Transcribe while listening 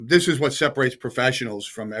this is what separates professionals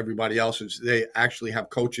from everybody else is they actually have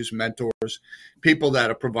coaches, mentors, people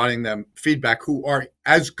that are providing them feedback who are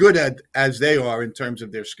as good as they are in terms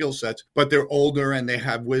of their skill sets, but they're older and they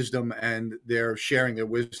have wisdom and they're sharing their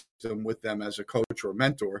wisdom with them as a coach or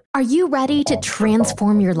mentor. Are you ready to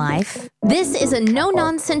transform your life? This is a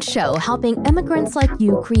no-nonsense show helping immigrants like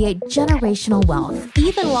you create generational wealth,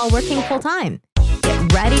 even while working full-time.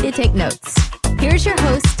 Get ready to take notes. Here's your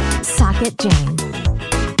host, Saket Jain.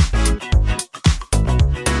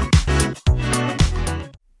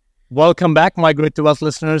 Welcome back, Migrate to Wealth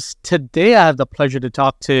listeners. Today, I have the pleasure to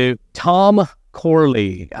talk to Tom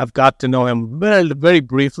Corley. I've got to know him very, very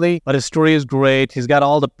briefly, but his story is great. He's got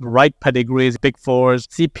all the right pedigrees, Big Fours,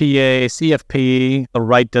 CPA, CFP, the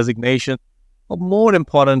right designation. But more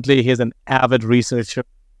importantly, he's an avid researcher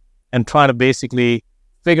and trying to basically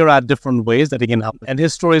figure out different ways that he can help. And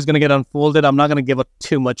his story is going to get unfolded. I'm not going to give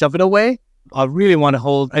too much of it away. I really want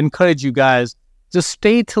to encourage you guys just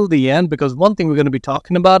stay till the end, because one thing we're going to be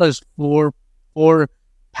talking about is four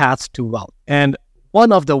paths to wealth. And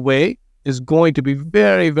one of the way is going to be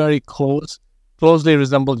very, very closely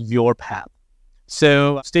resembles your path.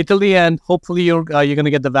 So stay till the end. Hopefully you're going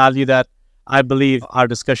to get the value that I believe our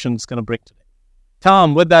discussion is going to bring today.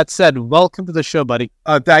 Tom, with that said, welcome to the show, buddy.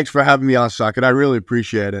 Thanks for having me on, Saket. I really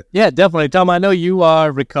appreciate it. Yeah, definitely. Tom, I know you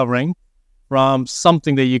are recovering from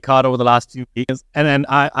something that you caught over the last few weeks. And then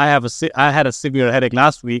I had a severe headache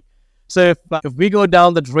last week. So if we go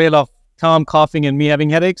down the trail of Tom coughing and me having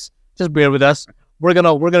headaches, just bear with us. We're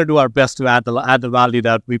gonna do our best to add the value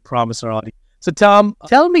that we promise our audience. So Tom,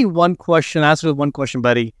 tell me answer one question,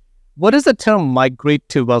 buddy. What does the term migrate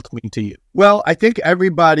to wealth mean to you? Well, I think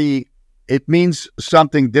it means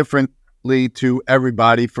something differently to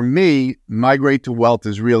everybody. For me, migrate to wealth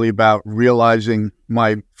is really about realizing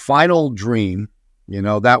my final dream. You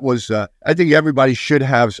know, that was, I think everybody should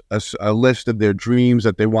have a list of their dreams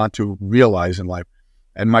that they want to realize in life.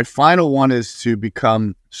 And my final one is to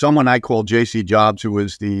become someone I call J.C. Jobs, who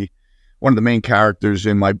was one of the main characters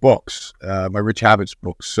in my books, my Rich Habits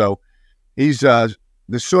books. So he's the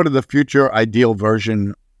sort of the future ideal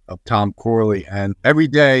version of Tom Corley. And every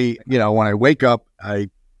day, you know, when I wake up,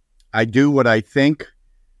 I do what I think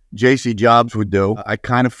J.C. Jobs would do. I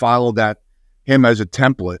kind of follow him as a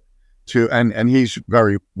template and he's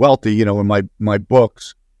very wealthy. You know, in my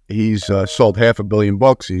books, he's sold 500 million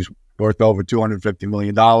books. He's worth over $250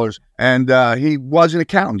 million. And he was an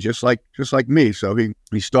accountant, just like me. So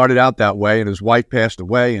he started out that way, and his wife passed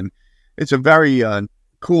away. And it's a very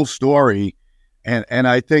cool story. And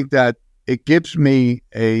I think that it gives me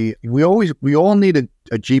we all need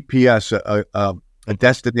a GPS, a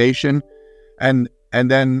destination. And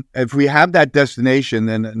then if we have that destination,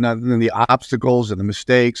 then the obstacles and the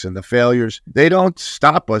mistakes and the failures, they don't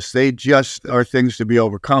stop us. They just are things to be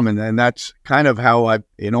overcome. And that's kind of how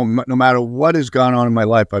no matter what has gone on in my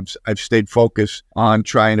life, I've stayed focused on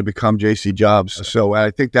trying to become J.C. Jobs. So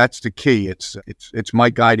I think that's the key. It's my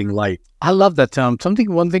guiding light. I love that, Tom.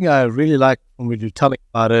 One thing I really like when you're telling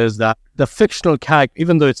about is that the fictional character,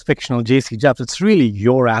 even though it's fictional, J.C. Jobs, it's really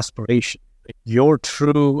your aspiration. Your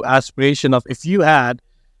true aspiration of if you had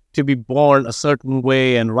to be born a certain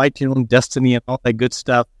way and write your own destiny and all that good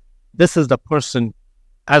stuff, this is the person,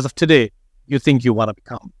 as of today, you think you want to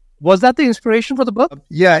become. Was that the inspiration for the book?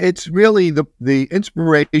 Yeah, it's really the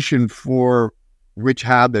inspiration for Rich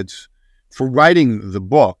Habits, for writing the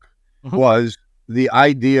book, was the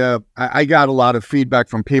idea. I got a lot of feedback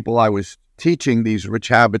from people I was teaching these Rich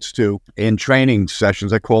Habits to in training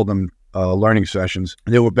sessions. I call them learning sessions.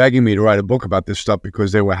 They were begging me to write a book about this stuff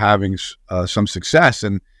because they were having some success,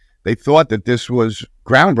 and they thought that this was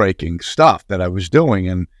groundbreaking stuff that I was doing.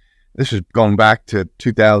 And this is going back to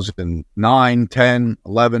 2009, 10,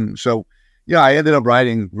 11. So yeah, I ended up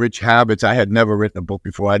writing Rich Habits. I had never written a book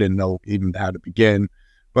before. I didn't know even how to begin.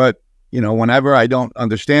 But you know, whenever I don't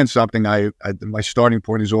understand something, my starting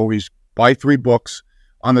point is always buy 3 books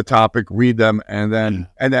on the topic, read them, and then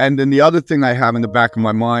the other thing I have in the back of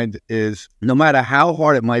my mind is no matter how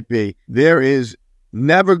hard it might be, there is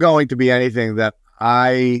never going to be anything that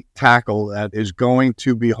I tackle that is going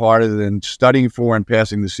to be harder than studying for and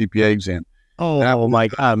passing the CPA exam. Oh my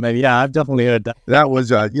God, man. Yeah, I've definitely heard that. That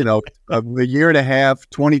was, a year and a half,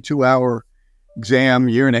 22-hour exam,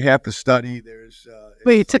 year and a half of study.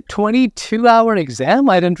 Wait, it took 22-hour exam?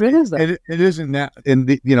 I didn't realize that. It isn't that. And,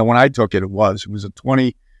 when I took it, it was a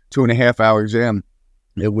 22.5-hour exam.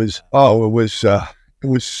 It was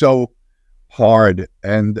so hard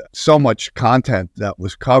and so much content that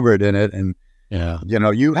was covered in it. And,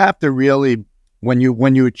 you have to really, when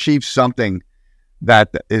you achieve something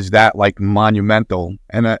that is that like monumental.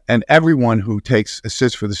 And everyone who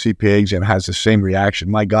assists for the CPA exam has the same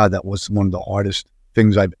reaction. My God, that was one of the hardest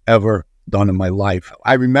things I've ever done in my life.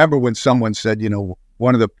 I remember when someone said,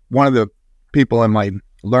 one of the people in my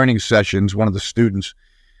learning sessions, one of the students,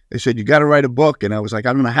 they said, you got to write a book. And I was like,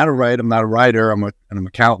 I don't know how to write. I'm not a writer. I'm an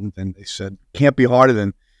accountant. And they said, can't be harder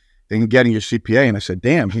than getting your CPA. And I said,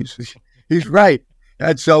 damn, he's right.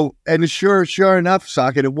 And so, and sure enough,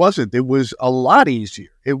 Saket, it wasn't. It was a lot easier.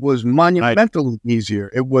 It was monumentally easier.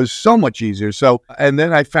 It was so much easier. So, and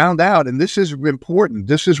then I found out, and this is important,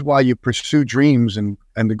 this is why you pursue dreams and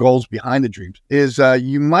the goals behind the dreams, is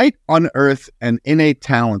you might unearth an innate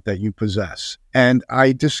talent that you possess. And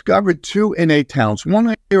I discovered 2 innate talents. One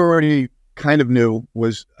I already kind of knew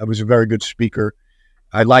was I was a very good speaker.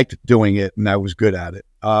 I liked doing it, and I was good at it.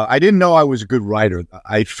 I didn't know I was a good writer.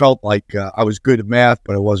 I felt like I was good at math,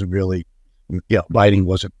 but I wasn't really, writing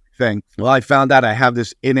wasn't a thing. Well, I found out I have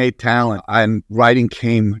this innate talent, and writing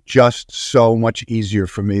came just so much easier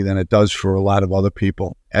for me than it does for a lot of other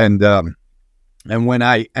people. And the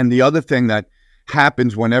other thing that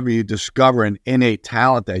happens whenever you discover an innate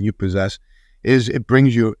talent that you possess is it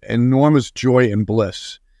brings you enormous joy and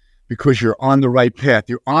bliss, because you're on the right path.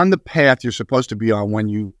 You're on the path you're supposed to be on when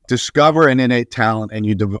you discover an innate talent and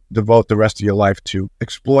you devote the rest of your life to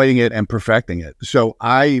exploiting it and perfecting it. So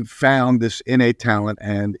I found this innate talent,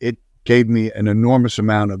 and it gave me an enormous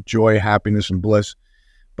amount of joy, happiness, and bliss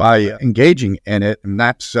by engaging in it. And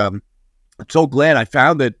that's, I'm so glad I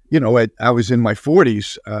found it. I was in my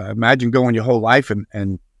 40s. Imagine going your whole life,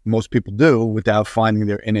 and most people do, without finding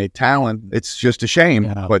their innate talent. It's just a shame.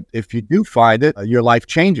 Yeah. But if you do find it, your life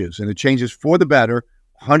changes, and it changes for the better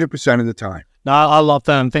 100% of the time. No, I love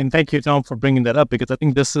that. And thank you, Tom, for bringing that up, because I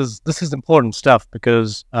think this is important stuff,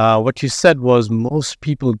 because what you said was most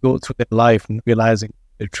people go through their life and realizing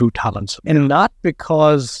their true talents. And not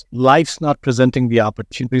because life's not presenting the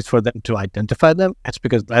opportunities for them to identify them. It's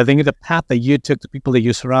because I think the path that you took, the people that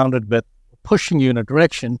you surrounded with, pushing you in a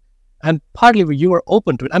direction. And partly you were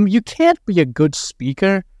open to it. I mean, you can't be a good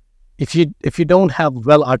speaker if you don't have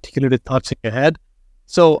well-articulated thoughts in your head.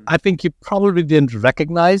 So I think you probably didn't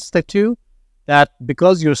recognize that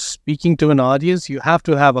because you're speaking to an audience, you have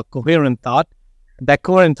to have a coherent thought. That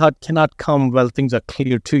coherent thought cannot come while things are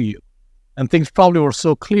clear to you. And things probably were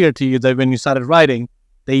so clear to you that when you started writing,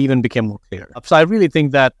 they even became more clear. So I really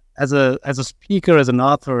think that as a speaker, as an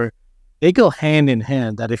author, they go hand in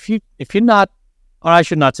hand. That if you're not, or I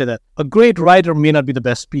should not say that, a great writer may not be the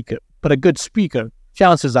best speaker, but a good speaker,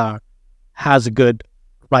 chances are, has a good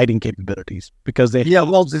writing capabilities, because they see.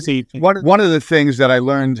 One of the things that I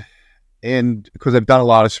learned, because I've done a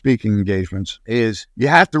lot of speaking engagements, is you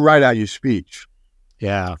have to write out your speech.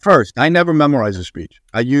 Yeah. First, I never memorize a speech.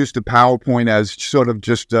 I use the PowerPoint as sort of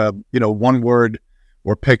just one word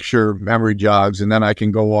or picture memory jogs, and then I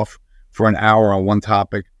can go off for an hour on one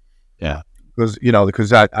topic. Yeah.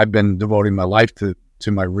 Because I've been devoting my life to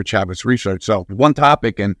my rich habits research. So one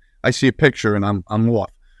topic, and I see a picture, and I'm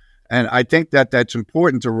off. And I think that's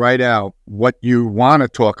important to write out what you want to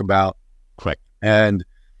talk about. Correct. And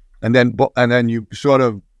then you sort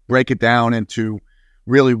of break it down into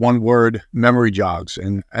really one word memory jogs,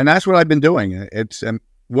 and that's what I've been doing. It's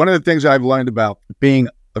one of the things I've learned about being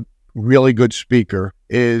a really good speaker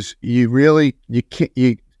is too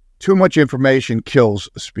much information kills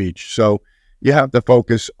a speech. So you have to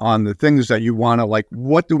focus on the things that you want to, like,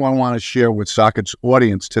 what do I want to share with Saket's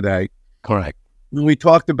audience today? Correct. When we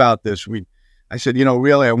talked about this, I said,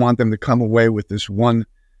 really, I want them to come away with this one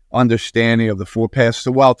understanding of the 4 paths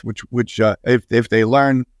to wealth, which if they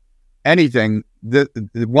learn anything, the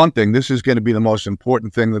one thing, this is going to be the most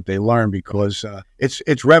important thing that they learn, because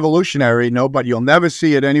it's revolutionary. You'll never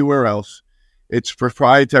see it anywhere else. It's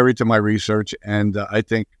proprietary to my research, and I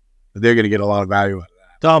think they're going to get a lot of value out of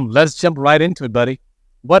that. Tom, let's jump right into it, buddy.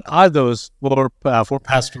 What are those 4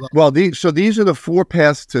 paths to wealth? Well, these are the 4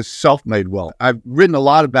 paths to self-made wealth. I've written a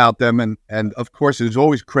lot about them, and of course, there's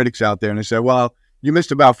always critics out there, and they say, well, you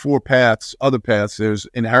missed about 4 paths, other paths. There's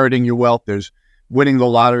inheriting your wealth, there's winning the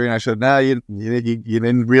lottery. And I said, no, you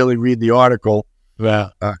didn't really read the article. Yeah.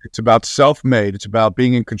 It's about self-made. It's about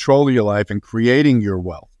being in control of your life and creating your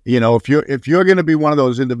wealth. If you're going to be one of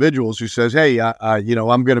those individuals who says, hey,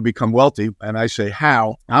 I'm going to become wealthy, and I say,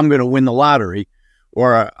 how? I'm going to win the lottery,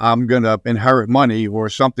 or I'm going to inherit money, or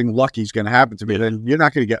something lucky is going to happen to me, then you're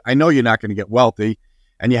not going to get wealthy,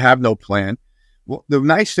 and you have no plan. Well, the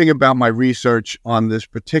nice thing about my research on this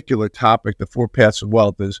particular topic, the 4 paths of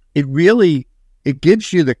wealth, is it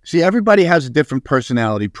gives you everybody has a different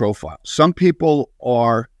personality profile. Some people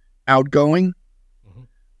are outgoing,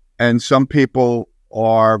 and some people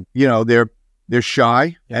are, they're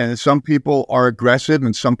shy, and some people are aggressive,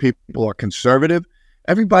 and some people are conservative.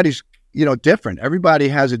 Everybody's, different. Everybody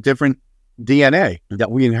has a different DNA that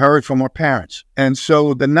we inherit from our parents. And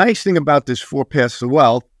so the nice thing about this 4 paths to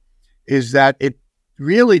wealth is that it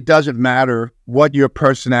really doesn't matter what your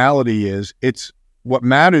personality is. What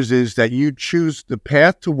matters is that you choose the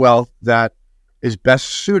path to wealth that is best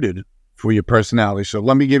suited for your personality. So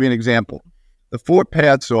let me give you an example. The 4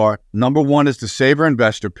 paths are, number 1 is the saver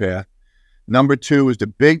investor path. Number 2 is the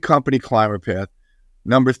big company climber path.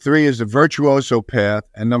 Number 3 is the virtuoso path.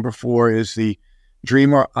 And number 4 is the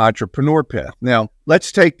dreamer entrepreneur path. Now,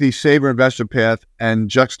 let's take the saver investor path and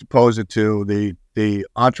juxtapose it to the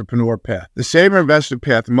entrepreneur path. The saver investor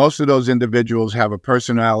path, most of those individuals have a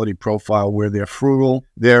personality profile where they're frugal,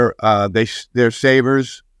 they're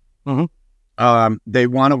savers. Mm-hmm. They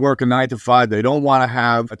want to work a 9 to 5. They don't want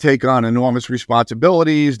to take on enormous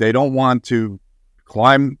responsibilities. They don't want to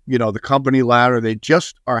climb, the company ladder. They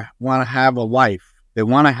just want to have a life. They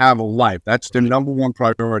want to have a life. That's their number 1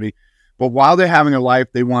 priority. But while they're having a life,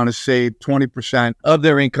 they want to save 20% of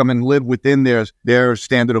their income and live within their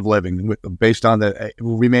standard of living based on the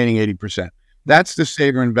remaining 80%. That's the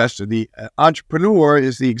saver investor. The entrepreneur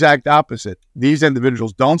is the exact opposite. These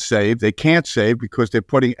individuals don't save. They can't save because they're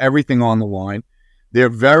putting everything on the line. They're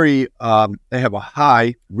they have a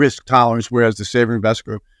high risk tolerance, whereas the saver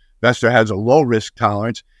investor has a low risk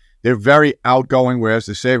tolerance. They're very outgoing, whereas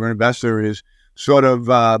the saver investor is sort of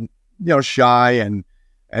shy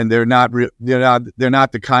and they're not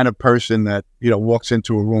the kind of person that walks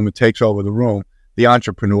into a room and takes over the room. The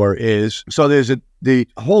entrepreneur is. So there's the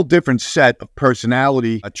whole different set of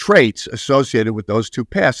personality traits associated with those 2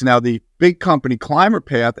 paths. Now, the big company climber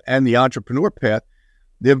path and the entrepreneur path,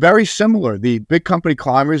 they're very similar. The big company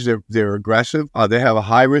climbers, they're aggressive. They have a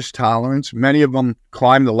high risk tolerance. Many of them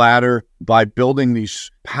climb the ladder by building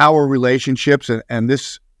these power relationships, and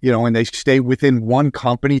this, and they stay within one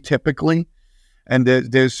company typically. And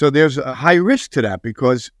there's a high risk to that,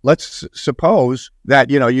 because let's suppose that,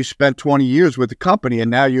 you spent 20 years with the company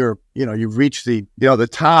and now you've reached the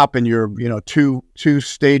top, and you're, two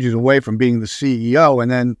stages away from being the CEO,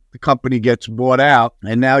 and then the company gets bought out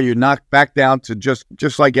and now you're knocked back down to just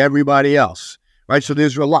like everybody else, right? So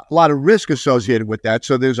there's a lot of risk associated with that.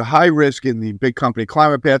 So there's a high risk in the big company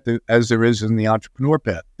climber path as there is in the entrepreneur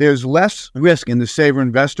path. There's less risk in the saver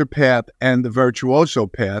investor path and the virtuoso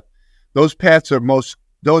path. Those paths are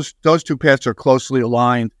those 2 paths are closely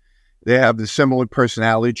aligned. They have the similar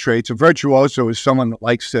personality traits. A virtuoso is someone that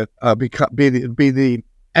likes to be the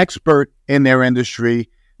expert in their industry.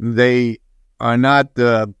 They are not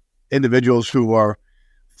the individuals who are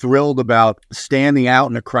thrilled about standing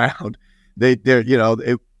out in a crowd. They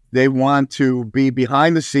want to be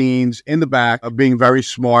behind the scenes, in the back, of being very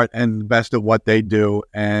smart and the best at what they do.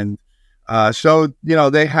 And so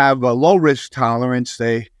they have a low risk tolerance.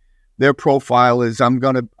 Their profile is, I'm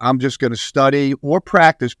just gonna study or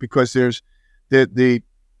practice, because there's the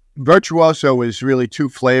virtuoso is really 2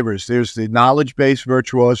 flavors. There's the knowledge-based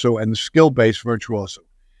virtuoso and the skill-based virtuoso.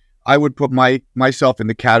 I would put myself in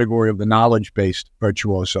the category of the knowledge-based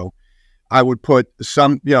virtuoso. I would put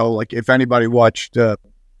some, like if anybody watches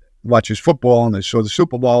football and they saw the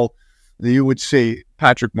Super Bowl, you would see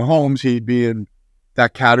Patrick Mahomes. He'd be in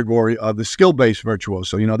that category of the skill-based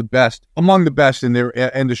virtuoso, the best, among the best in their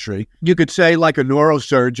industry. You could say like a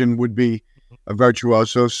neurosurgeon would be a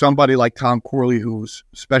virtuoso. Somebody like Tom Corley, who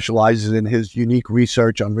specializes in his unique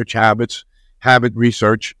research on rich habit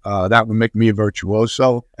research, that would make me a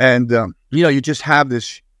virtuoso. And, you just have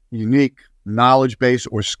this unique knowledge-based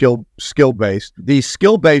or skill-based. The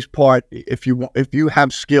skill-based part, if you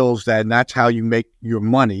have skills, then that's how you make your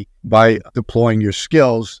money, by deploying your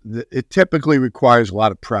skills. It typically requires a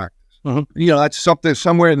lot of practice. Mm-hmm. That's something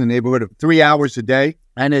somewhere in the neighborhood of 3 hours a day.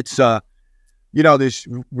 And it's, there's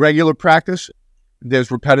regular practice, there's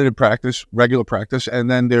repetitive practice, regular practice, and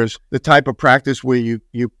then there's the type of practice where you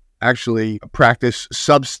actually practice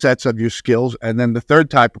subsets of your skills. And then the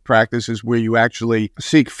third type of practice is where you actually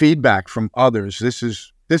seek feedback from others. This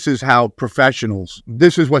is how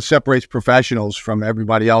this is what separates professionals from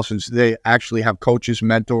everybody else, is they actually have coaches,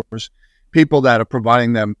 mentors, people that are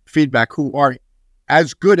providing them feedback, who are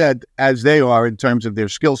as good as they are in terms of their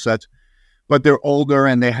skill sets, but they're older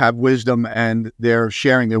and they have wisdom, and they're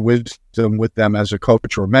sharing their wisdom with them as a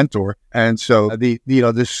coach or mentor. And so the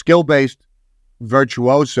skill-based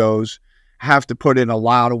virtuosos have to put in a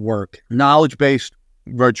lot of work. Knowledge-based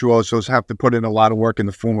virtuosos have to put in a lot of work in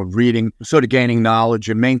the form of reading, sort of gaining knowledge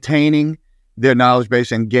and maintaining their knowledge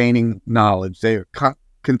base and gaining knowledge. They are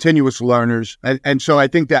continuous learners. And so I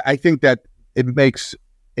think that it makes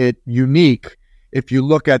it unique if you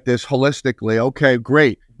look at this holistically, okay,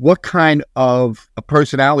 great. What kind of a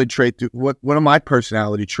personality trait, what are my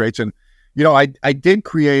personality traits? And, I did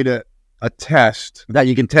create a test that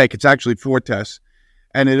you can take. It's actually 4 tests,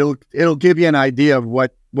 and it'll give you an idea of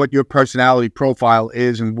what your personality profile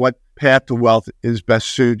is and what path to wealth is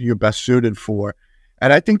you're best suited for.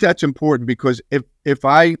 And I think that's important because if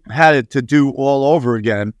I had it to do all over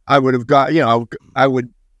again, I would have I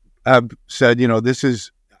would have said,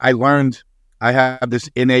 I learned I have this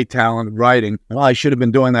innate talent in writing. Well, I should have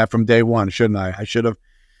been doing that from day one, shouldn't I? I should have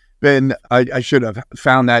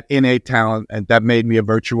found that innate talent, and that made me a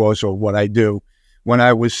virtuoso of what I do when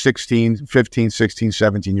I was 16, 15, 16,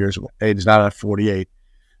 17 years old. It's not at 48.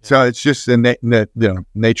 So it's just the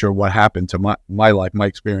nature of what happened to my life, my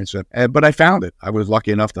experience. But I found it. I was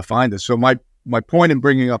lucky enough to find it. So my point in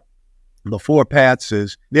bringing up the 4 paths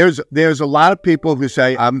is there's a lot of people who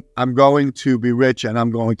say I'm going to be rich and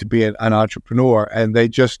I'm going to be an entrepreneur, and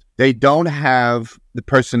they don't have the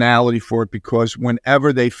personality for it, because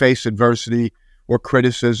whenever they face adversity or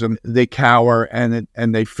criticism, they cower and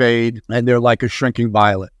they fade, and they're like a shrinking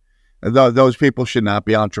violet. Those people should not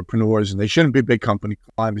be entrepreneurs, and they shouldn't be big company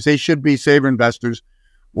climbers. They should be saver investors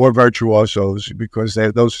or virtuosos, because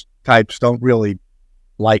those types don't really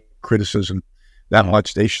like criticism that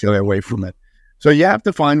much. They stay away from it. So you have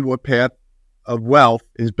to find what path of wealth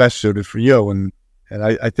is best suited for you. And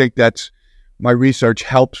I think that's my research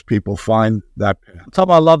helps people find that path.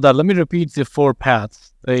 Tom, I love that. Let me repeat the 4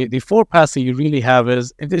 paths. The 4 paths that you really have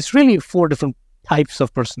it's really 4 different types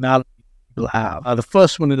of personality you'll have. The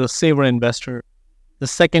first one is a saver investor. The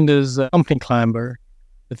second is a company climber.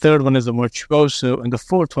 The third one is a virtuoso. And the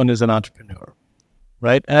fourth one is an entrepreneur,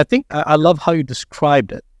 right? And I think I love how you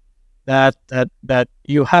described it. That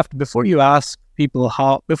you have to, before you ask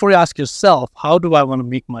yourself, how do I want to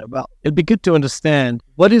make my wealth? It'd be good to understand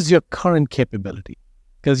what is your current capability,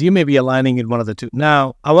 because you may be aligning in one of the two.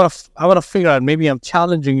 Now, I want to figure out, maybe I'm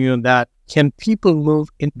challenging you on that. Can people move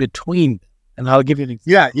in between? And I'll give you an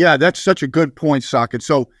example. Yeah, that's such a good point, Saket.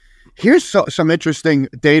 So here's some interesting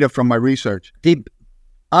data from my research. The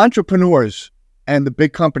entrepreneurs and the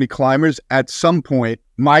big company climbers at some point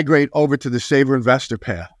migrate over to the saver investor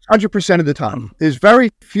path 100% of the time. There's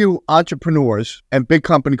very few entrepreneurs and big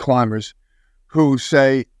company climbers who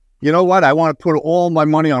say, you know what, I want to put all my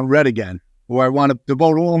money on red again, or I want to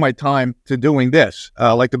devote all my time to doing this.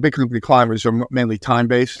 Like the big company climbers are mainly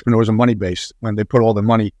time-based, entrepreneurs are money-based. When they put all their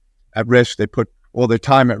money at risk, they put all their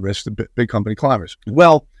time at risk, the big company climbers.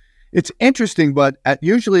 Well, it's interesting, but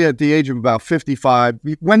usually at the age of about 55,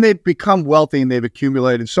 when they become wealthy and they've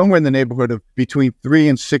accumulated somewhere in the neighborhood of between $3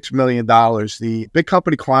 and $6 million, the big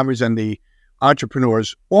company climbers and the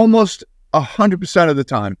entrepreneurs almost 100% of the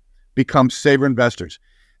time become saver investors.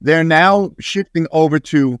 They're now shifting over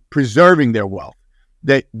to preserving their wealth.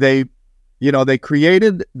 They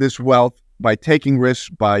created this wealth by taking risks,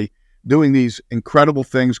 by doing these incredible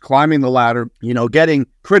things, climbing the ladder, getting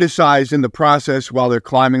criticized in the process while they're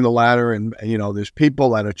climbing the ladder. And, there's people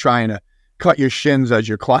that are trying to cut your shins as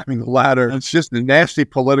you're climbing the ladder. It's just a nasty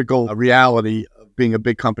political reality of being a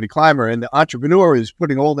big company climber. And the entrepreneur is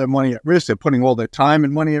putting all their money at risk. They're putting all their time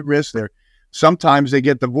and money at risk. Sometimes they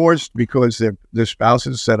get divorced because their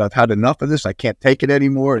spouses said, I've had enough of this. I can't take it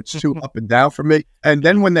anymore. It's too up and down for me. And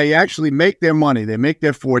then when they actually make their money, they make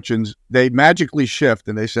their fortunes, they magically shift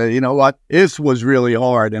and they say, you know what, this was really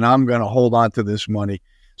hard and I'm going to hold on to this money.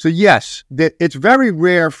 So yes, it's very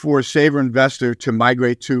rare for a saver investor to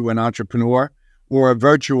migrate to an entrepreneur, or a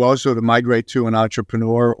virtuoso to migrate to an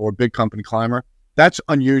entrepreneur or big company climber. That's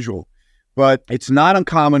unusual. But it's not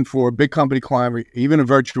uncommon for a big company climber, even a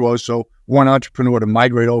virtuoso, one entrepreneur, to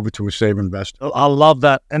migrate over to a saver investor. I love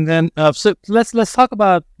that. And then, so let's talk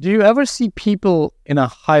about, do you ever see people in a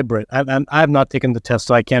hybrid? And I have not taken the test,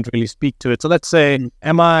 so I can't really speak to it. So let's say,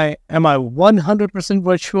 am I 100%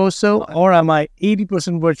 virtuoso, or am I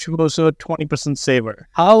 80% virtuoso, 20% saver?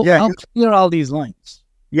 How clear are all these lines?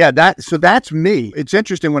 Yeah, that's me. It's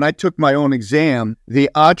interesting. When I took my own exam, the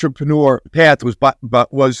entrepreneur path was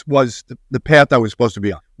the path I was supposed to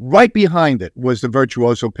be on. Right behind it was the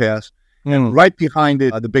virtuoso path, and right behind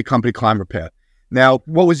it, the big company climber path. Now,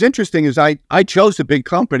 what was interesting is I chose the big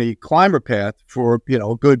company climber path for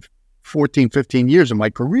a good 14, 15 years of my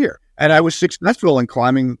career. And I was successful in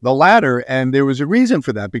climbing the ladder, and there was a reason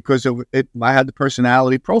for that, because I had the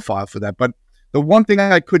personality profile for that. But the one thing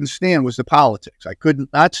I couldn't stand was the politics. I could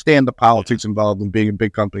not stand the politics involved in being a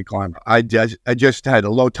big company climber. I just had a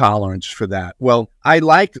low tolerance for that. Well, I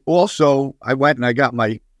went and I got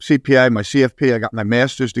my CPA, my CFP. I got my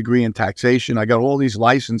master's degree in taxation. I got all these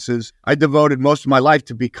licenses. I devoted most of my life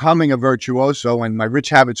to becoming a virtuoso, and my Rich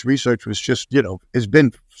Habits research was just, has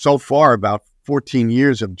been so far about 14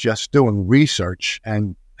 years of just doing research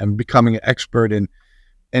and becoming an expert in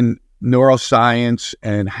neuroscience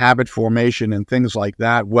and habit formation and things like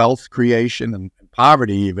that, wealth creation and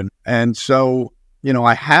poverty even. And so,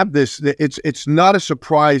 I have this, it's not a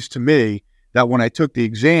surprise to me that when I took the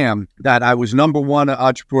exam that I was number one, an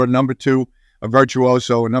entrepreneur, number two, a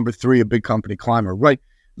virtuoso, and number three, a big company climber, right?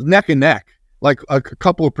 Neck and neck, like a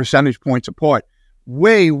couple of percentage points apart.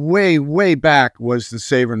 Way, way, way back was the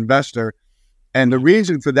saver investor. And the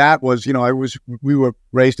reason for that was, we were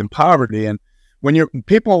raised in poverty. And when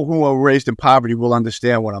people who are raised in poverty will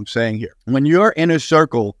understand what I'm saying here. When your inner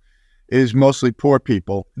circle is mostly poor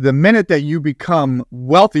people, the minute that you become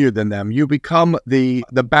wealthier than them, you become the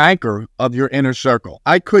banker of your inner circle.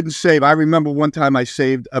 I couldn't save. I remember one time I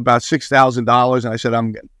saved about $6,000 and I said,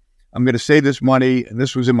 I'm going to save this money. And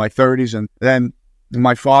this was in my 30s. And then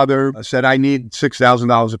my father said, I need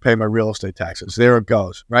 $6,000 to pay my real estate taxes. There it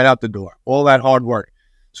goes, right out the door. All that hard work.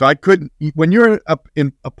 So I couldn't, when you're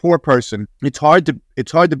a poor person, it's hard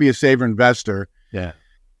to be a saver investor. Yeah.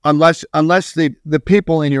 Unless the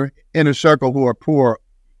people in your inner circle who are poor,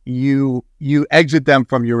 you exit them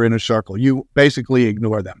from your inner circle. You basically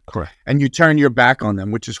ignore them. Correct. And you turn your back on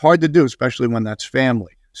them, which is hard to do, especially when that's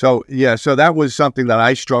family. So so that was something that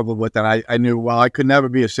I struggled with, and I knew, I could never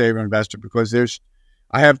be a saver investor because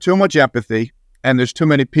I have too much empathy, and there's too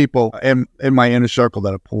many people in my inner circle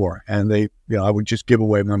that are poor, and I would just give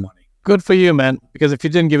away my money. Good for you, man. Because if you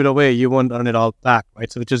didn't give it away, you won't earn it all back,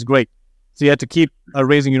 right? So which is great. So you had to keep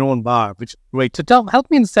raising your own bar, which is great. So help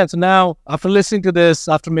me in the sense. So now, after listening to this,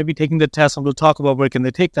 after maybe taking the test, and we'll talk about where can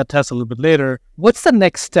they take that test a little bit later. What's the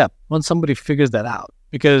next step once somebody figures that out?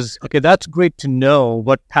 Because, okay, that's great to know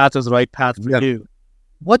what path is the right path for you.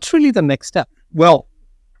 What's really the next step? Well,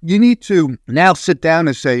 you need to now sit down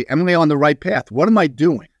and say, am I on the right path? What am I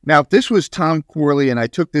doing? Now, if this was Tom Corley and I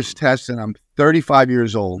took this test and I'm 35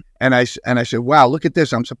 years old and I said, wow, look at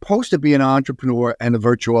this. I'm supposed to be an entrepreneur and a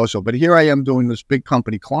virtuoso, but here I am doing this big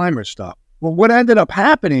company climber stuff. Well, what ended up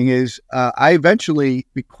happening is I eventually,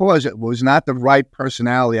 because it was not the right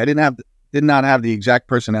personality, I did not have the exact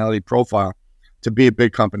personality profile to be a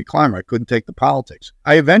big company climber. I couldn't take the politics.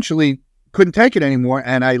 I eventually couldn't take it anymore,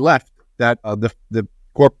 and I left the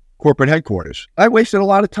corporate headquarters. I wasted a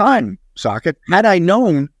lot of time, Saket. Had I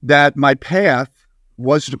known that my path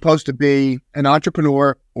was supposed to be an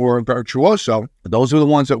entrepreneur or a virtuoso, those were the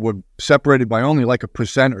ones that were separated by only like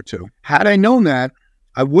 1% or 2%. Had I known that,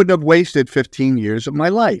 I wouldn't have wasted 15 years of my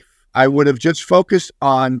life. I would have just focused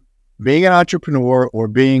on being an entrepreneur or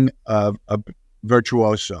being a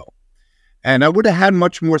virtuoso. And I would have had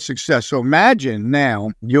much more success. So imagine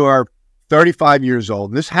now you're 35 years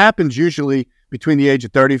old. This happens usually between the age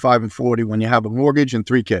of 35 and 40 when you have a mortgage and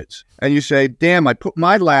 3 kids. And you say, damn, I put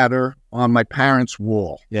my ladder on my parents'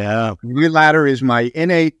 wall. Yeah. Your ladder is my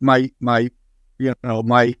innate, I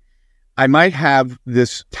might have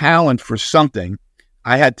this talent for something.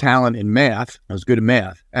 I had talent in math. I was good at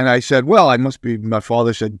math. And I said, well, my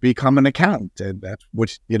father said, become an accountant. And that's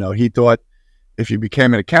what, he thought if you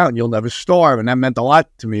became an accountant, you'll never starve. And that meant a lot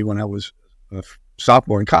to me when I was a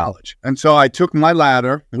sophomore in college. And so I took my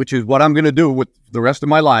ladder, which is what I'm going to do with the rest of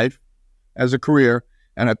my life as a career,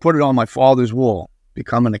 and I put it on my father's wall,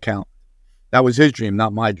 become an accountant. That was his dream,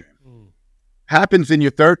 not my dream. Happens in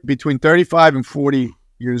your between 35 and 40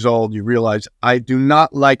 years old, you realize, I do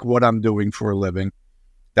not like what I'm doing for a living.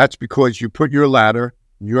 That's because you put your ladder,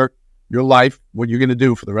 your life, what you're going to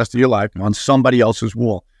do for the rest of your life, on somebody else's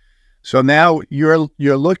wall. So now you're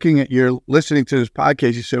listening to this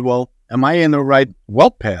podcast. You said, well, am I in the right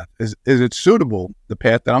wealth path? Is it suitable, the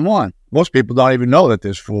path that I'm on? Most people don't even know that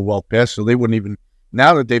there's 4 wealth paths, so they wouldn't even,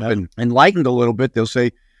 now that they've been enlightened a little bit, they'll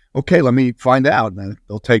say, okay, let me find out. And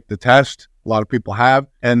they'll take the test. A lot of people have,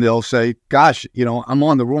 and they'll say, gosh, I'm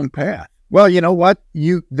on the wrong path. Well, you know what?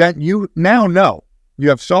 You now know. You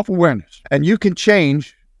have self-awareness, and you can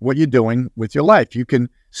change what you're doing with your life. You can't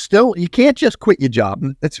just quit your job.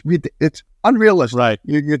 It's unrealistic. Right.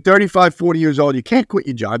 You're 35, 40 years old. You can't quit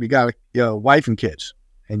your job. You got a wife and kids,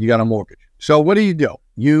 and you got a mortgage. So what do?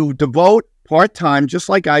 You devote part-time, just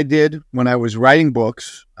like I did when I was writing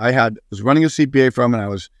books. I was running a CPA firm, and I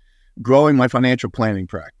was growing my financial planning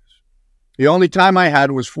practice. The only time I had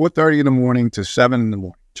was 4:30 in the morning to 7 in the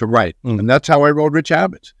morning to write. And that's how I wrote Rich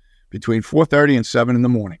Habits, between 4:30 and 7 in the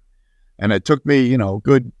morning. And it took me,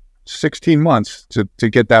 good 16 months to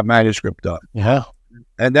get that manuscript done. Yeah.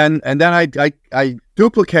 And then I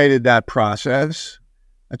duplicated that process.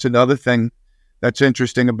 That's another thing that's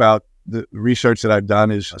interesting about the research that I've done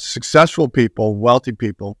is successful people, wealthy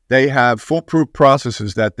people, they have foolproof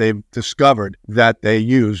processes that they've discovered that they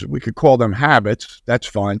use. We could call them habits. That's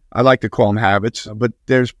fine. I like to call them habits, but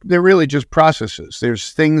they're really just processes.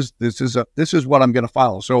 There's things, this is what I'm going to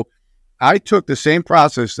follow. So I took the same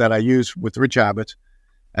process that I use with Rich Habits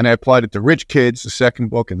and I applied it to Rich Kids, the second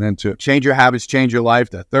book, and then to Change Your Habits, Change Your Life,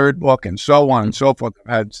 the third book, and so on and so forth.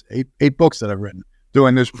 I've had eight books that I've written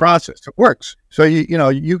doing this process. It works. So,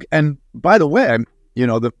 and by the way,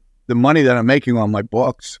 the money that I'm making on my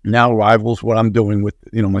books now rivals what I'm doing with,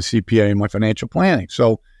 my CPA and my financial planning.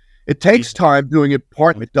 So it takes time doing it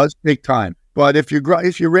partly. It does take time. But if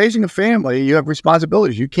you're raising a family, you have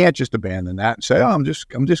responsibilities. You can't just abandon that and say, oh, I'm just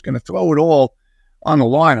going to throw it all on the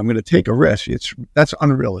line. I'm going to take a risk. That's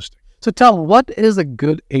unrealistic. So Tom, what is a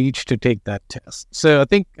good age to take that test? So I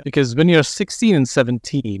think because when you're 16 and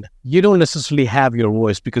 17, you don't necessarily have your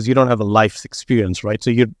voice because you don't have a life experience, right? So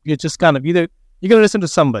you're just kind of you're going to listen to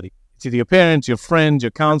somebody. It's either your parents, your friends, your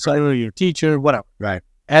counselor, your teacher, whatever. Right.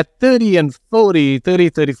 At 30 and 40, 30,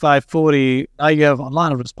 35, 40, now you have a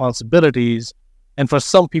lot of responsibilities. And for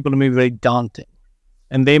some people, it may be very daunting.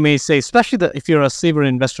 And they may say, especially if you're a saver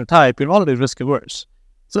investor type, you're already risk averse.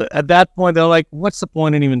 So at that point, they're like, what's the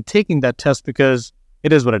point in even taking that test? Because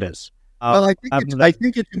it is what it is. Well, I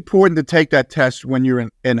think it's important to take that test when you're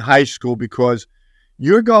in high school because if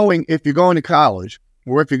you're going to college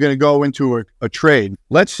or if you're going to go into a trade,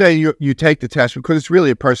 let's say you take the test because it's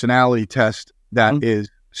really a personality test that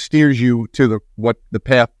steers you to the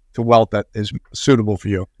path to wealth that is suitable for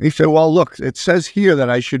you. And you say, well, look, it says here that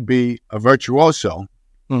I should be a virtuoso.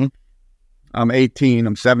 Mm-hmm. I'm 18,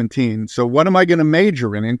 I'm 17. So what am I going to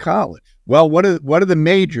major in college? Well, what are the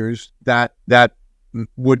majors that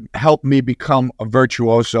would help me become a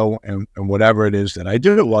virtuoso and whatever it is that I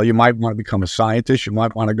do? Well, you might want to become a scientist. You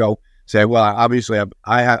might want to go say, well, obviously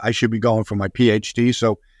I should be going for my PhD.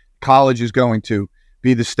 So college is going to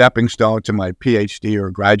be the stepping stone to my PhD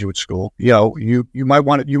or graduate school. You might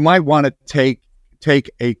want to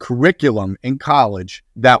take a curriculum in college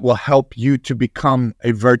that will help you to become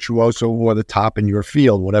a virtuoso or the top in your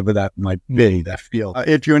field, whatever that might be, that field.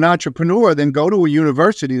 If you're an entrepreneur, then go to a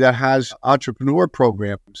university that has entrepreneur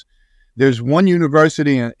programs. There's one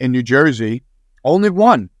university in New Jersey, only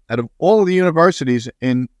one out of all of the universities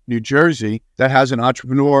in New Jersey that has an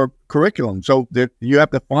entrepreneur curriculum. So you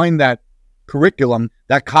have to find that curriculum,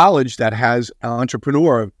 that college that has an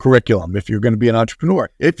entrepreneur curriculum if you're going to be an entrepreneur.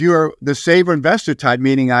 If you're the saver investor type,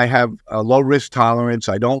 meaning I have a low risk tolerance,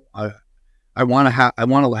 I want to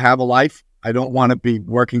have a life. I don't want to be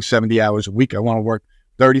working 70 hours a week. I want to work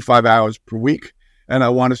 35 hours per week and I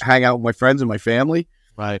want to hang out with my friends and my family.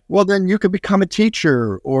 Right. Well, then you could become a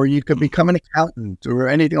teacher or you could become an accountant or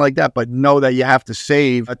anything like that, but know that you have to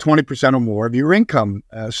save 20% or more of your income.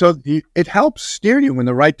 It helps steer you in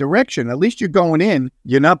the right direction. At least you're going in,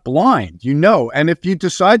 you're not blind, and if you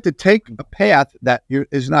decide to take a path that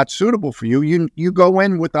is not suitable for you, you go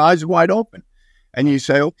in with eyes wide open and you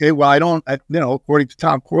say, okay, well, according to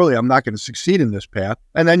Tom Corley, I'm not going to succeed in this path.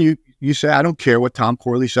 And then you say, I don't care what Tom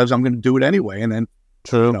Corley says, I'm going to do it anyway. And then,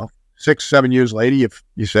 True. 6-7 years later,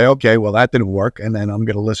 you say, okay, well, that didn't work. And then I'm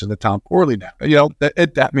going to listen to Tom Corley now.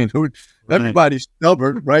 Everybody's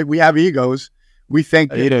stubborn, right? We have egos. We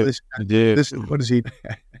think, this, what is he?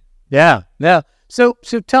 Yeah. So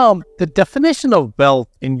Tom, the definition of wealth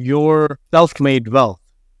in your self-made wealth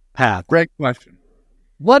path. Great question.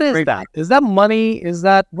 What is that? Is that money?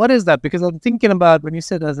 What is that? Because I'm thinking about when you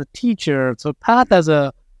said as a teacher, so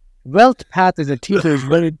wealth path as a teacher is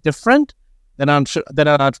very different than an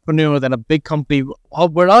entrepreneur, than a big company.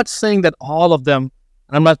 We're not saying that all of them,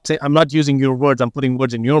 I'm not using your words, I'm putting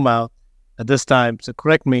words in your mouth at this time, so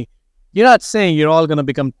correct me. You're not saying you're all going to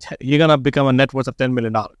become a net worth of $10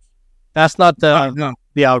 million. That's not the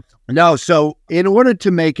outcome. No, so in order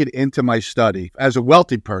to make it into my study, as a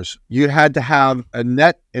wealthy person, you had to have a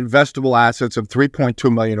net investable assets of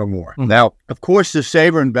 $3.2 million or more. Mm-hmm. Now, of course, the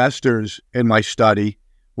saver investors in my study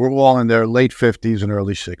were all in their late 50s and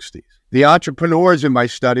early 60s. The entrepreneurs in my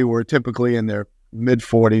study were typically in their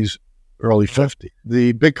mid-40s, early 50s.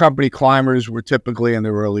 The big company climbers were typically in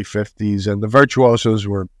their early 50s, and the virtuosos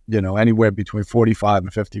were, anywhere between 45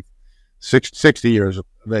 and 50, 60 years of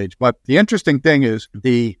age. But the interesting thing is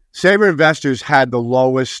the saver investors had the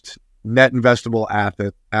lowest net investable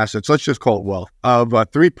assets, let's just call it wealth, of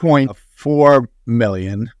 $3.4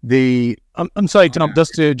 million. I'm sorry, Tom,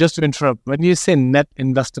 just to interrupt. When you say net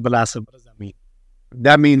investable asset, what does that mean?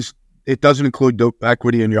 That means it doesn't include the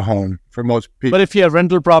equity in your home for most people. But if you have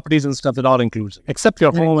rental properties and stuff, it all includes it, except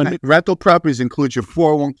your home. And rental properties includes your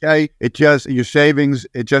 401k. It just your savings.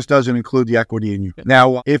 It just doesn't include the equity in you.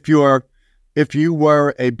 Now, if you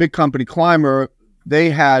were a big company climber, they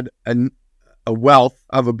had a wealth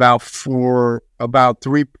of about 4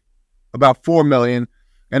 million,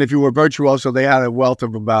 and if you were virtuoso, they had a wealth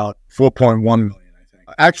of about 4.1 million. I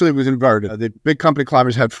think actually it was inverted. The big company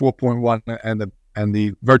climbers had 4.1, and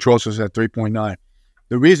the virtuosos had 3.9.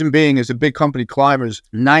 The reason being is the big company climbers,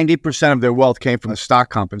 90% of their wealth came from the stock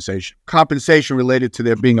compensation related to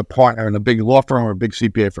their being a partner in a big law firm or a big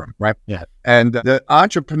CPA firm, right? Yeah. And the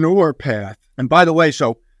entrepreneur path. And by the way,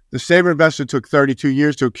 so the saver investor took 32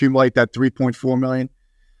 years to accumulate that 3.4 million.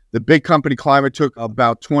 The big company climber took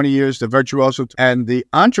about 20 years, the virtuoso, and the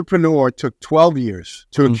entrepreneur took 12 years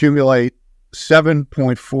to accumulate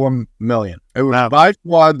 7.4 million. It was by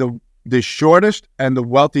far the shortest and the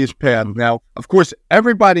wealthiest path. Now, of course,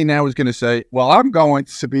 everybody now is going to say, well, I'm going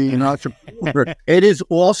to be an entrepreneur. It is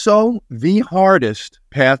also the hardest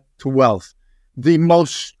path to wealth, the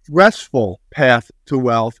most stressful path to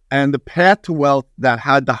wealth, and the path to wealth that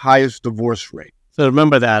had the highest divorce rate. So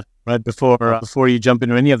remember that, right, before you jump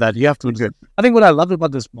into any of that, you have to. I think what I love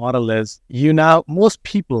about this model is most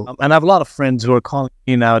people, and I have a lot of friends who are calling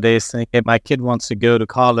me nowadays saying, hey, my kid wants to go to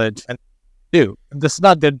college, and they're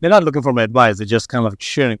not looking for my advice. They're just kind of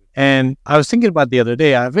sharing. And I was thinking about the other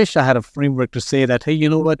day, I wish I had a framework to say that, hey, you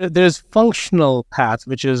know what? There's functional paths,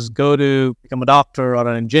 which is go to become a doctor or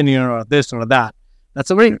an engineer or this or that. That's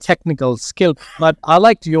a very technical skill. But I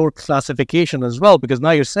liked your classification as well, because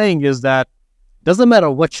now you're saying is that doesn't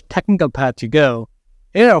matter which technical path you go,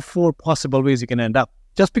 there are 4 possible ways you can end up.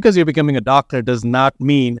 Just because you're becoming a doctor does not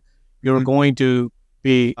mean you're going to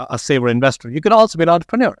be a saver investor. You could also be an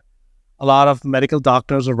entrepreneur. A lot of medical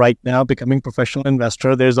doctors are right now becoming professional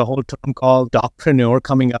investor. There's a whole term called docpreneur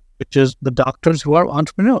coming up, which is the doctors who are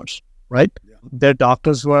entrepreneurs, right? Yeah. They're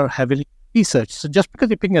doctors who are heavily researched. So just because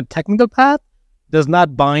you're picking a technical path does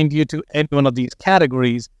not bind you to any one of these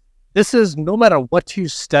categories. This is no matter what you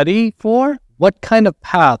study for, what kind of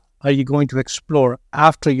path are you going to explore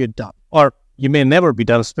after you're done? Or you may never be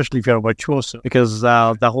done, especially if you're a virtuoso, because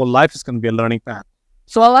the whole life is going to be a learning path.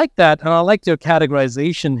 So I like that, and I like your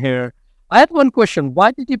categorization here. I had one question.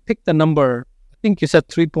 Why did you pick the number? I think you said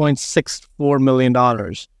 $3.64 million.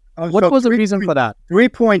 What was the reason for that?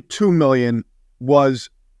 3.2 million was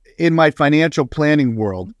in my financial planning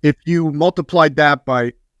world. If you multiplied that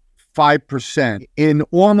by 5% in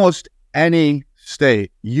almost any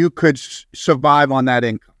state, you could survive on that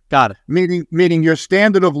income. Got it. Meaning your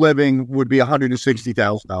standard of living would be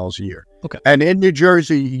 $160,000 a year. Okay. And in New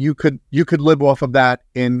Jersey, you could live off of that.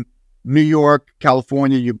 In New York,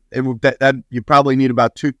 California, you probably need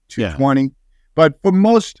about 220. Yeah. But for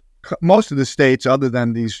most of the states, other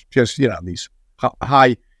than these these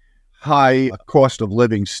high cost of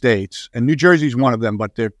living states, and New Jersey's one of them,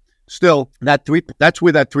 but they're still that's where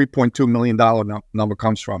that $3.2 million number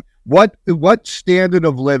comes from. What standard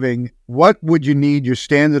of living? What would you need your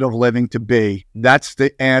standard of living to be? That's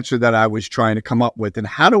the answer that I was trying to come up with. And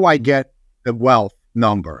how do I get the wealth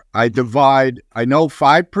number? I know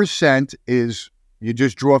 5% is you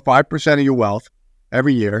just draw 5% of your wealth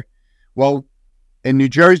every year. Well, in New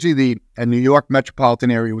Jersey, and New York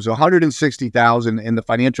metropolitan area was 160,000 in the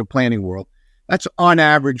financial planning world. That's on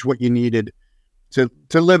average what you needed to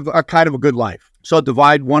live a kind of a good life. So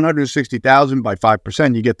divide 160,000 by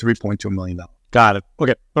 5%, you get $3.2 million. Got it.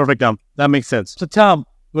 Okay, perfect, Tom. That makes sense. So, Tom,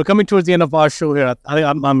 we're coming towards the end of our show here.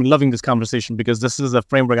 I'm loving this conversation because this is a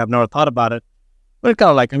framework I've never thought about it. But it's kind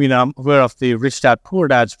of like, I'm aware of the Rich Dad, Poor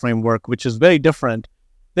Dad's framework, which is very different.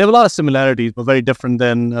 They have a lot of similarities, but very different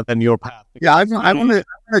than your path. Yeah, I want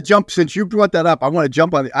to jump, since you brought that up, I want to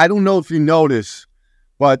jump on it. I don't know if you notice,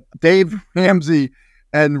 but Dave Ramsey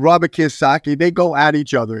and Robert Kiyosaki, they go at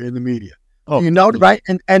each other in the media. Oh, you know, right?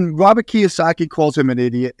 And Robert Kiyosaki calls him an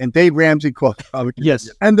idiot, and Dave Ramsey calls him Robert Kiyosaki. Yes.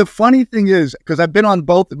 And the funny thing is, because I've been on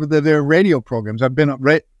both of their radio programs,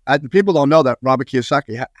 people don't know that Robert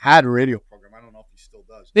Kiyosaki had a radio program. I don't know if he still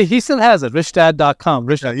does. He still has it, richdad.com.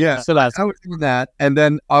 Yeah. Still has it. I was doing that, and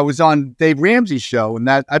then I was on Dave Ramsey's show, and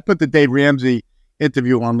I put the Dave Ramsey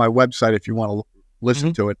interview on my website if you want to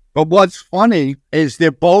listen to it. But what's funny is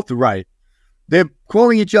they're both right. They're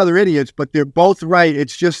calling each other idiots, but they're both right.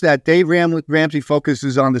 It's just that Dave Ramsey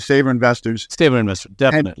focuses on the saver investors. Saver investor,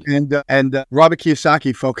 definitely. And Robert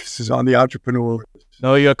Kiyosaki focuses on the entrepreneur.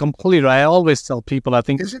 No, you're completely right. I always tell people, I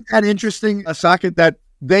think... Isn't that interesting, Asaka, that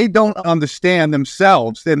they don't understand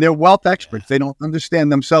themselves, and they're wealth experts. They don't understand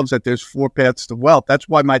themselves that there's 4 paths to wealth. That's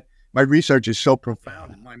why my research is so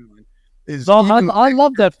profound in my mind. So I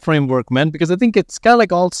love that framework, man, because I think it's kind of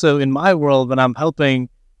like also in my world when I'm helping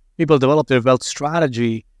people develop their wealth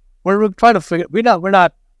strategy, we're trying to figure, we're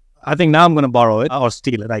not, I think now I'm going to borrow it or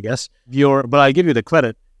steal it, I guess. But I give you the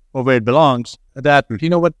credit for where it belongs, that, you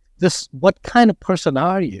know what kind of person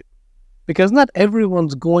are you? Because not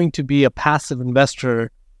everyone's going to be a passive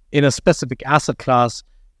investor in a specific asset class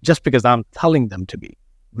just because I'm telling them to be.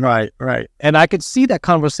 Right. And I could see that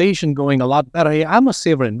conversation going a lot better. Hey, I'm a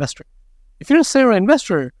saver investor. If you're a saver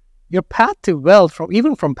investor, your path to wealth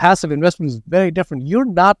even from passive investment is very different. You're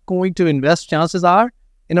not going to invest, chances are,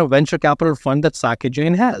 in a venture capital fund that Saket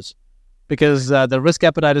Jain has, because the risk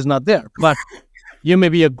appetite is not there. But you may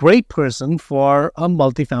be a great person for a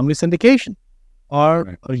multifamily syndication,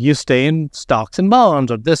 or you stay in stocks and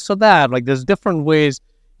bonds, or this or that. Like, there's different ways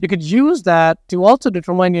you could use that to also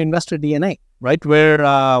determine your investor DNA, right?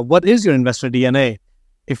 Where what is your investor DNA?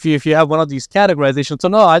 If you have one of these categorizations. So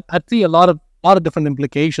no, I see a lot of different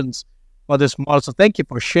implications for this model. So thank you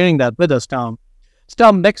for sharing that with us, Tom. So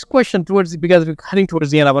Tom, next question because we're heading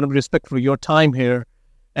towards the end, I want to be respectful of your time here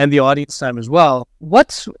and the audience time as well.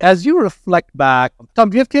 As you reflect back, Tom,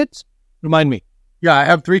 do you have kids? Remind me. Yeah, I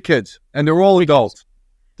have 3 kids, and they're all adults.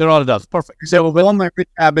 They're all adults. Perfect. So all my rich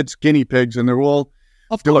habits, guinea pigs, and they're all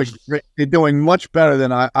they're doing much better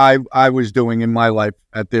than I was doing in my life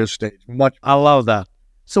at their stage. I love that.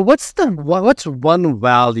 So what's one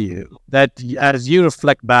value that, as you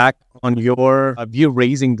reflect back on your you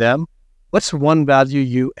raising them, what's one value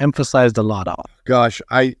you emphasized a lot of? Gosh,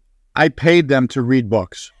 I paid them to read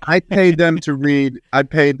books. I paid them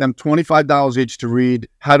 $25 each to read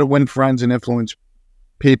How to Win Friends and Influence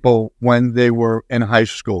People when they were in high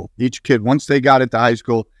school. Each kid, once they got into high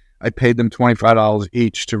school, I paid them $25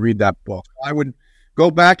 each to read that book. I would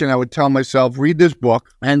go back and I would tell myself, read this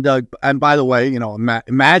book. And by the way,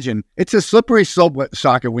 imagine, it's a slippery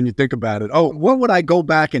socket when you think about it. Oh, what would I go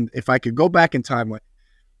back and if I could go back in time?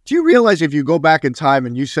 Do you realize if you go back in time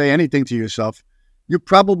and you say anything to yourself, you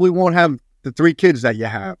probably won't have the 3 kids that you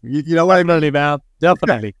have. You know what I mean?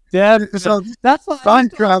 Definitely. Yeah. So that's what time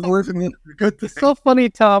travel, isn't it? It's so funny,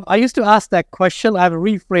 Tom. I used to ask that question. I've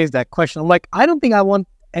rephrased that question. I'm like, I don't think I want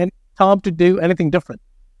Tom to do anything different.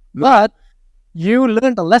 No. But you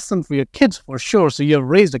learned a lesson for your kids for sure. So you have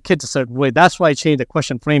raised the kids a certain way. That's why I changed the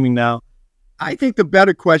question framing now. I think the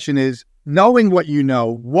better question is, knowing what you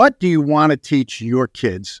know, what do you want to teach your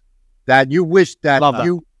kids that you wish that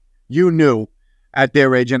you knew at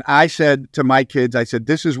their age? And I said to my kids, I said,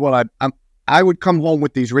 this is what I would come home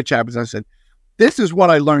with these rich habits. I said, this is what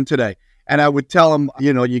I learned today. And I would tell them,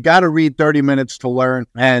 you got to read 30 minutes to learn.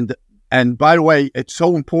 And by the way, it's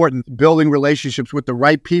so important building relationships with the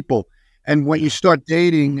right people. And when you start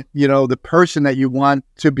dating, the person that you want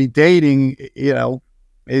to be dating,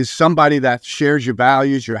 is somebody that shares your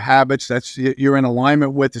values, your habits, that's you're in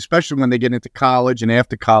alignment with, especially when they get into college and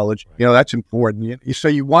after college. That's important. So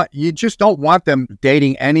you just don't want them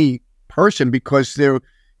dating any person because they're,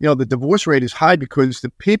 the divorce rate is high because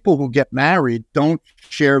the people who get married don't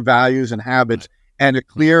share values and habits and a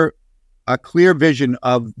clear vision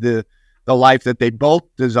of the life that they both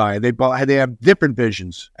desire. They have different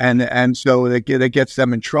visions, and so that gets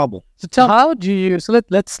them in trouble. So tell how do you? So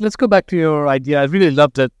let's go back to your idea. I really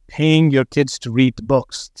love that paying your kids to read the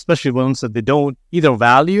books, especially ones that they don't either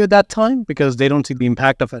value at that time because they don't see the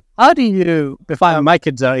impact of it. How do you? My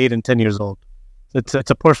kids are 8 and 10 years old. It's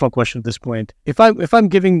a personal question at this point. If I'm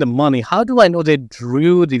giving them money, how do I know they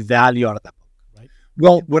drew the value out of that book? Right.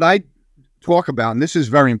 Well, what I talk about, and this is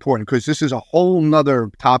very important because this is a whole nother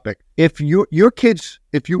topic. If you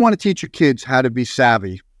want to teach your kids how to be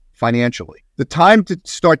savvy financially, the time to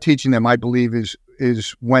start teaching them, I believe,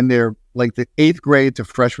 is when they're like the 8th grade to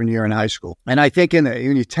freshman year in high school. And I think when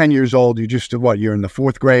you're 10 years old, you're in the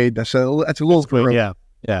 4th grade. That's a little early.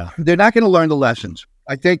 Yeah. They're not going to learn the lessons.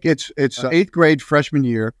 I think it's 8th grade freshman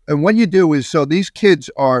year. And what you do is, so these kids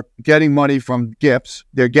are getting money from gifts.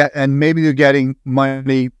 And maybe they're getting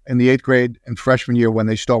money in the 8th grade and freshman year when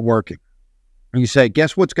they start working. And you say,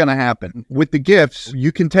 guess what's going to happen? With the gifts,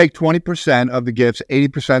 you can take 20% of the gifts,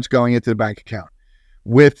 80% is going into the bank account.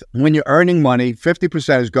 When you're earning money,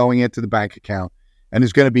 50% is going into the bank account and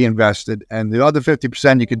is going to be invested. And the other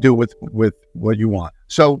 50% you can do with what you want.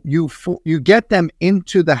 So you get them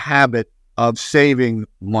into the habit of saving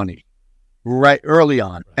money right early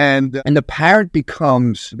on. And the parent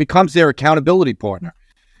becomes their accountability partner.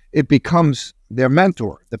 It becomes their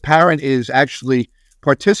mentor. The parent is actually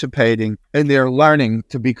participating in their learning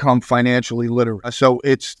to become financially literate. So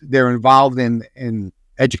they're involved in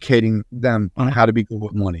educating them on how to be good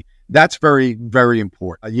with money. That's very, very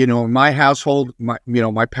important. In my household,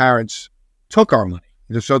 my parents took our money.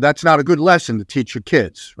 So that's not a good lesson to teach your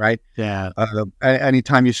kids, right? Yeah.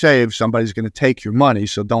 Anytime you save, somebody's going to take your money.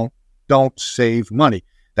 So don't save money.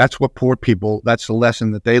 That's what poor people, that's the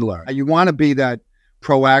lesson that they learn. You want to be that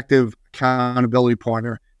proactive accountability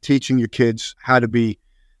partner, teaching your kids how to be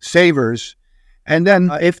savers. And then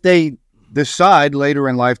if they decide later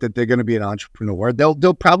in life that they're going to be an entrepreneur,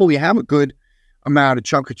 they'll probably have a good amount of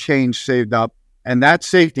chunk of change saved up. And that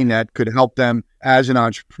safety net could help them as an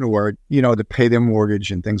entrepreneur, to pay their mortgage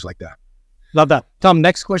and things like that. Love that. Tom,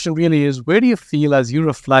 next question really is, where do you feel, as you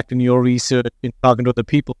reflect in your research, in talking to other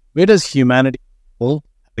people, where does humanity pull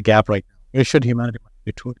the gap right now? Where should humanity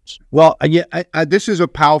be towards? Well, this is a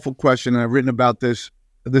powerful question, and I've written about this.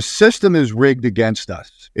 The system is rigged against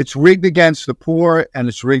us. It's rigged against the poor, and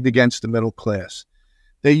it's rigged against the middle class.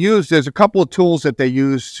 There's a couple of tools that they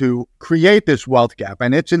use to create this wealth gap,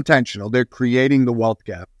 and it's intentional. They're creating the wealth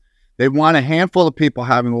gap. They want a handful of people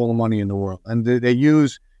having all the money in the world, and they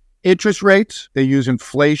use interest rates, they use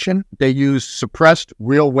inflation, they use suppressed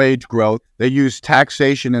real wage growth, they use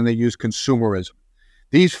taxation, and they use consumerism.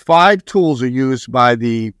 These 5 tools are used by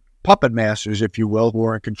the puppet masters, if you will, who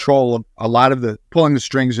are in control of a lot of the pulling the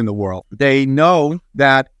strings in the world. They know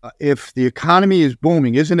that if the economy is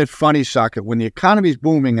booming, isn't it funny, Saket, when the economy is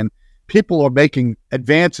booming and people are making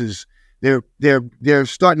advances, they're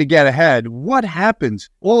starting to get ahead. What happens?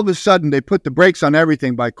 All of a sudden, they put the brakes on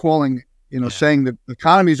everything by calling, saying the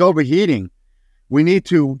economy is overheating. We need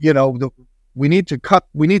to,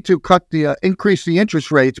 increase the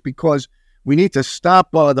interest rates because we need to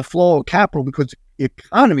stop the flow of capital because the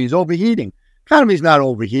economy is overheating. Economy is not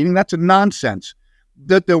overheating. That's a nonsense.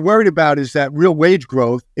 That they're worried about is that real wage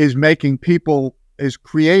growth is lifting people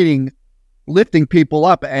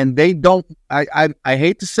up, and they don't. I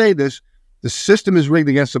hate to say this. The system is rigged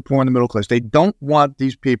against the poor and the middle class. They don't want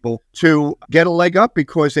these people to get a leg up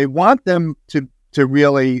because they want them to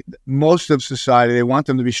really, most of society, they want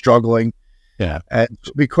them to be struggling. Yeah.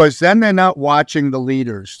 Because then they're not watching the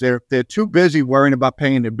leaders. They're too busy worrying about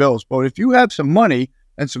paying their bills. But if you have some money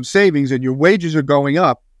and some savings and your wages are going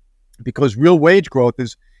up because real wage growth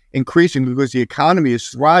is increasing because the economy is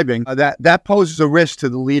thriving, that poses a risk to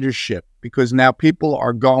the leadership because now people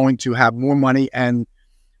are going to have more money and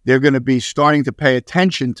they're going to be starting to pay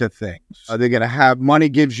attention to things. They're going to have money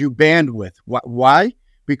gives you bandwidth. Why?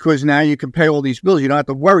 Because now you can pay all these bills. You don't have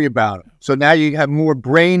to worry about them. So now you have more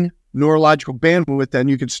neurological bandwidth, and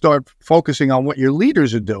you can start focusing on what your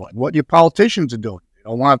leaders are doing, what your politicians are doing. They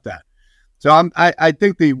don't want that. So I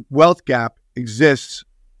think the wealth gap exists.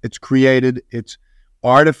 It's created. It's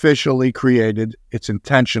artificially created. It's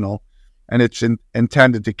intentional. And it's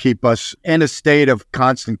intended to keep us in a state of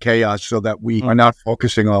constant chaos so that we are not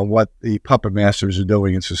focusing on what the puppet masters are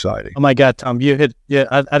doing in society. Oh my God, Tom, you hit,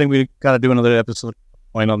 I think we got to do another episode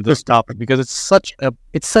point on this topic because it's such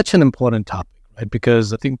an important topic, right?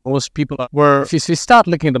 Because I think most people if you start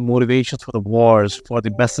looking at the motivations for the wars, for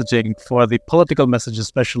the messaging, for the political message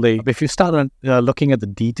especially, if you start looking at the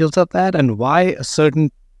details of that and why a certain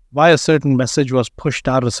message was pushed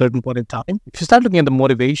out at a certain point in time. If you start looking at the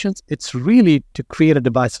motivations, it's really to create a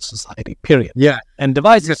divisive society, period. Yeah. And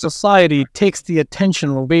divisive society takes the attention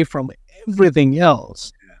away from everything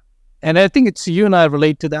else. Yeah. And I think it's you and I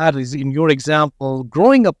relate to that is in your example,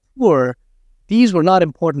 growing up poor, these were not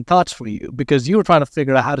important thoughts for you because you were trying to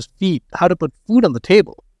figure out how to put food on the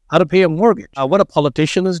table, how to pay a mortgage, what a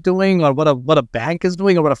politician is doing or what a bank is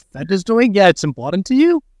doing or what a Fed is doing. Yeah, it's important to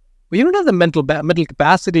you. But you don't have the mental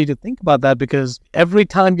capacity to think about that because every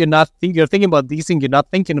time you're thinking about these things, you're not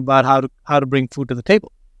thinking about how to bring food to the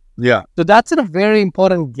table. Yeah. So that's a very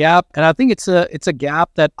important gap, and I think it's a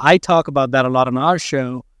gap that I talk about that a lot on our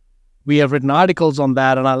show. We have written articles on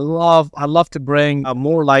that, and I love to bring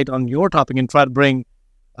more light on your topic and try to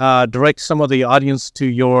direct some of the audience to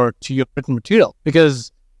your written material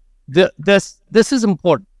because this is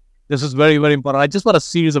important. This is very, very important. I just bought a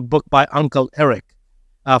series of book by Uncle Eric.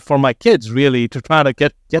 For my kids, really, to try to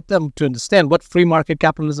get them to understand what free market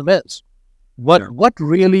capitalism is. What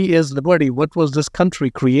really is liberty? What was this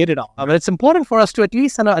country created on? But it's important for us to at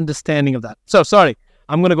least have an understanding of that. So, sorry,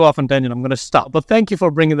 I'm going to go off on tangent. I'm going to stop. But thank you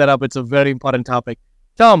for bringing that up. It's a very important topic.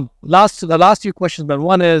 Tom, the last few questions, but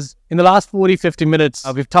one is, in the last 40, 50 minutes,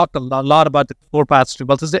 we've talked a lot about the 4 paths to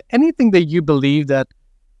wealth. Is there anything that you believe that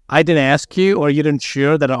I didn't ask you or you didn't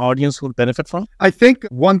share that our audience will benefit from? I think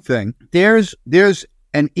one thing, there's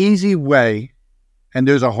an easy way and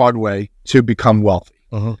there's a hard way to become wealthy.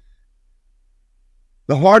 Uh-huh.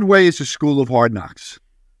 The hard way is the school of hard knocks.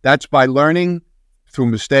 That's by learning through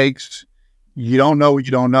mistakes. You don't know what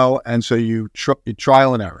you don't know, and so you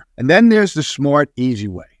trial and error. And then there's the smart, easy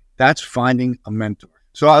way. That's finding a mentor.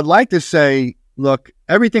 So I'd like to say, look,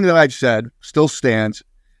 everything that I've said still stands,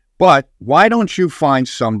 but why don't you find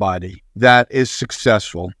somebody that is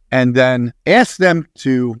successful and then ask them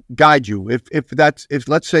to guide you? If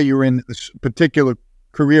let's say you're in this particular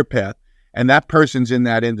career path and that person's in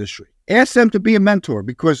that industry, ask them to be a mentor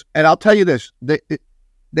because, and I'll tell you this,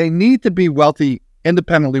 they need to be wealthy,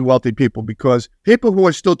 independently wealthy people, because people who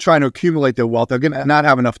are still trying to accumulate their wealth are going to not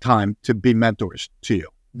have enough time to be mentors to you.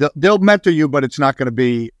 They'll mentor you, but it's going to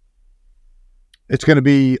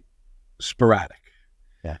be sporadic.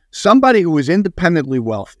 Yeah. Somebody who is independently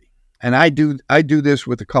wealthy, and I do this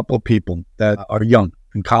with a couple of people that are young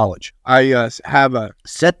in college. I have a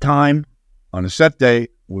set time on a set day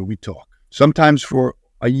where we talk, sometimes for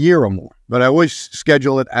a year or more, but I always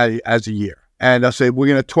schedule it as a year. And I'll say, we're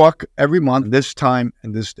going to talk every month, this time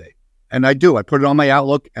and this day. And I do. I put it on my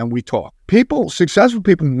Outlook and we talk. Successful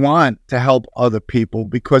people want to help other people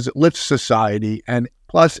because it lifts society. And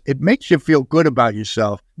plus, it makes you feel good about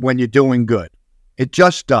yourself when you're doing good. It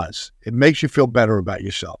just does. It makes you feel better about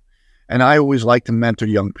yourself. And I always like to mentor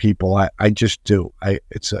young people. I just do.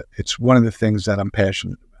 It's one of the things that I'm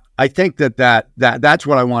passionate about. I think that's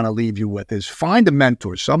what I want to leave you with is find a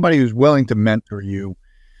mentor, somebody who's willing to mentor you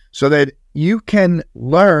so that you can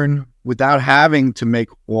learn without having to make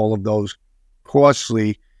all of those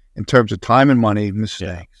costly, in terms of time and money,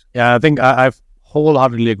 mistakes. Yeah, I think I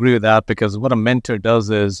wholeheartedly agree with that, because what a mentor does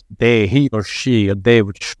is he or she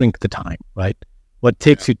would shrink the time, right? What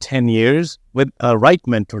takes you 10 years with a right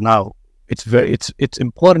mentor now, it's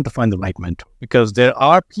important to find the right mentor, because there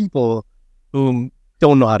are people who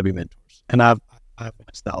don't know how to be mentors. And I've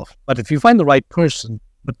myself. But if you find the right person,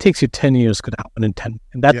 what takes you 10 years could happen in 10.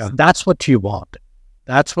 And that's what you want.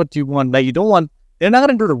 That's what you want. Now, you don't want, they're not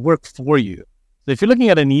going to do the work for you. So if you're looking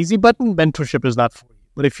at an easy button, mentorship is not for you.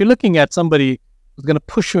 But if you're looking at somebody who's going to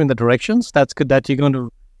push you in the directions that's good, that you're going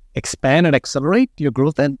to expand and accelerate your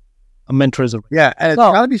growth in, a mentor is a... Yeah, and it's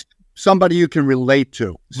got to be somebody you can relate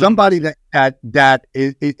to. Somebody that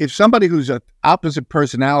if somebody who's an opposite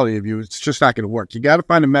personality of you, it's just not going to work. You got to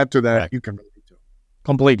find a mentor that you can relate to.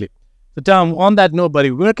 Completely. So Tom, on that note,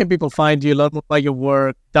 buddy, where can people find you, learn more about your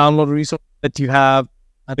work, download resources that you have?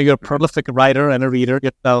 I know you're a prolific writer and a reader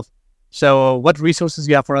yourself. So what resources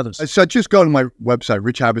do you have for others? So just go to my website,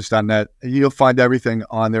 richhabits.net. You'll find everything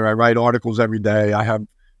on there. I write articles every day. I have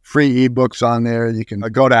free ebooks on there. You can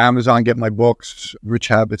go to Amazon, get my books, Rich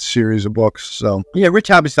Habits series of books. So yeah,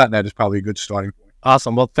 richhabits.net is probably a good starting point.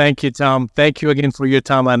 Awesome. Well, thank you, Tom. Thank you again for your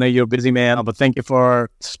time. I know you're a busy man, but thank you for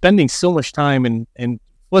spending so much time in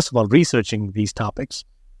first of all, researching these topics,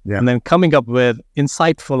 and then coming up with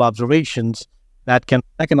insightful observations that can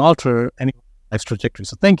alter any life's trajectory.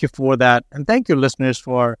 So thank you for that. And thank you, listeners,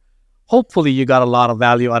 for hopefully you got a lot of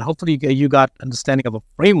value, and hopefully you got understanding of a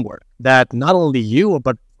framework that not only you,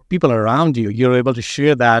 but people around you, you're able to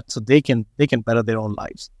share that so they can better their own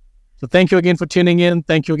lives. So thank you again for tuning in.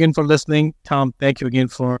 Thank you again for listening. Tom, thank you again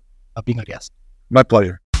for being a guest. My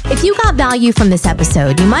pleasure. If you got value from this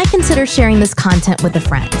episode, you might consider sharing this content with a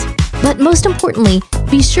friend. But most importantly,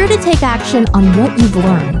 be sure to take action on what you've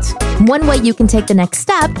learned. One way you can take the next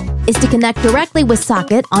step is to connect directly with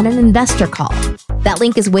Socket on an investor call. That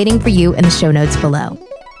link is waiting for you in the show notes below.